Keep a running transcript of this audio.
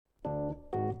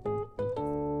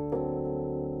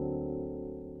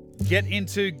Get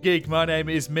into Geek. My name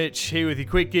is Mitch, here with your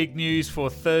quick geek news for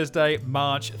Thursday,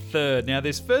 March 3rd. Now,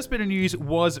 this first bit of news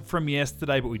was from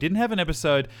yesterday, but we didn't have an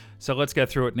episode, so let's go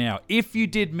through it now. If you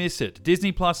did miss it,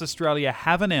 Disney Plus Australia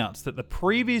have announced that the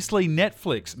previously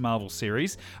Netflix Marvel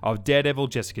series of Daredevil,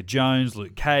 Jessica Jones,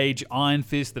 Luke Cage, Iron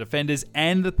Fist, The Defenders,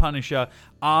 and The Punisher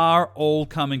are all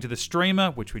coming to the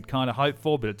streamer, which we'd kind of hoped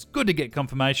for, but it's good to get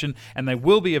confirmation, and they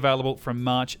will be available from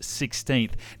March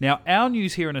 16th. Now, our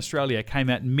news here in Australia came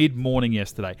out mid-morning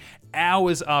yesterday,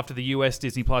 hours after the US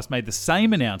Disney Plus made the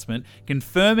same announcement,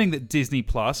 confirming that Disney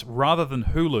Plus, rather than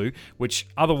Hulu, which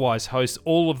otherwise hosts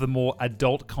all of the more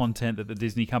adult content that the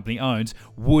Disney company owns,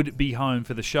 would be home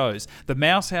for the shows. The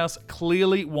Mouse House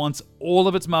clearly wants all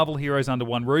of its Marvel heroes under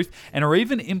one roof, and are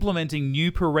even implementing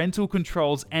new parental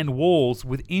controls and walls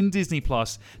within Disney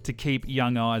Plus to keep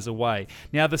young eyes away.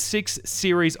 Now, the 6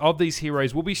 series of these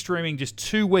heroes will be streaming just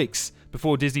 2 weeks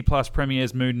before Disney Plus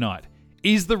premieres Moon Knight.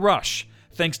 Is the rush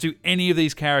thanks to any of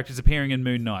these characters appearing in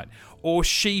Moon Knight? Or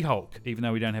She-Hulk, even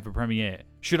though we don't have a premiere?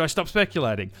 Should I stop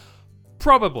speculating?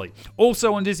 Probably.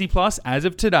 Also on Disney Plus, as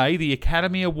of today, the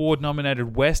Academy Award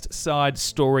nominated West Side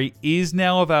Story is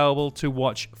now available to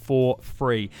watch for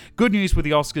free. Good news with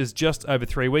the Oscars just over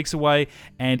 3 weeks away,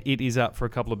 and it is up for a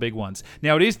couple of big ones.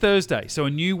 Now, it is Thursday, so a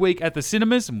new week at the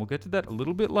cinemas, and we'll get to that a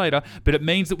little bit later, but it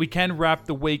means that we can wrap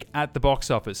the week at the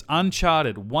box office.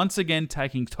 Uncharted, once again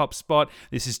taking top spot.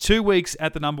 This is 2 weeks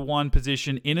at the number 1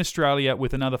 position in Australia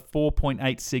with another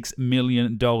 $4.86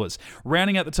 million.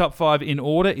 Rounding out the top 5 in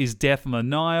order is Death on the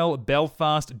Nile,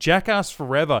 Belfast, Jackass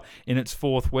Forever in its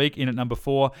 4th week in at number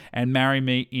 4, and Marry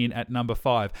Me in at number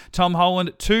 5. Tom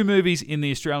Holland, 2 movies in the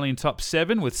Australian top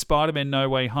 7, with Spider-Man No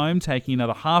Way Home taking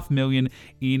another $500,000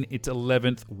 in its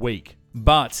 11th week.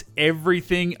 But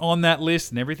everything on that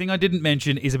list and everything I didn't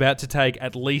mention is about to take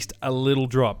at least a little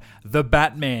drop. The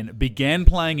Batman began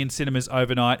playing in cinemas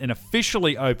overnight and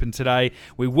officially opened today.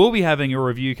 We will be having a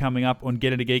review coming up on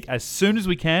Get Into Geek as soon as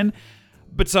we can.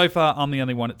 But so far, I'm the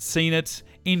only one that's seen it.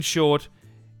 In short,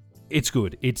 it's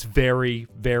good. It's very,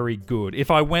 very good.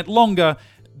 If I went longer,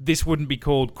 this wouldn't be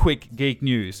called Quick Geek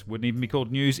News. Wouldn't even be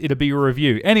called news. It'd be a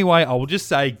review. Anyway, I will just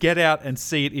say, get out and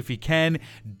see it if you can.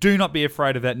 Do not be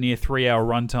afraid of that near 3-hour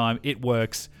runtime. It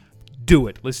works. Do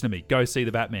it. Listen to me. Go see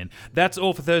The Batman. That's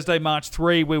all for Thursday, March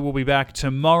 3. We will be back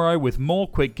tomorrow with more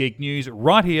Quick Geek News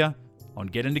right here on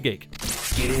Get Into Geek.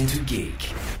 Get Into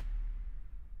Geek.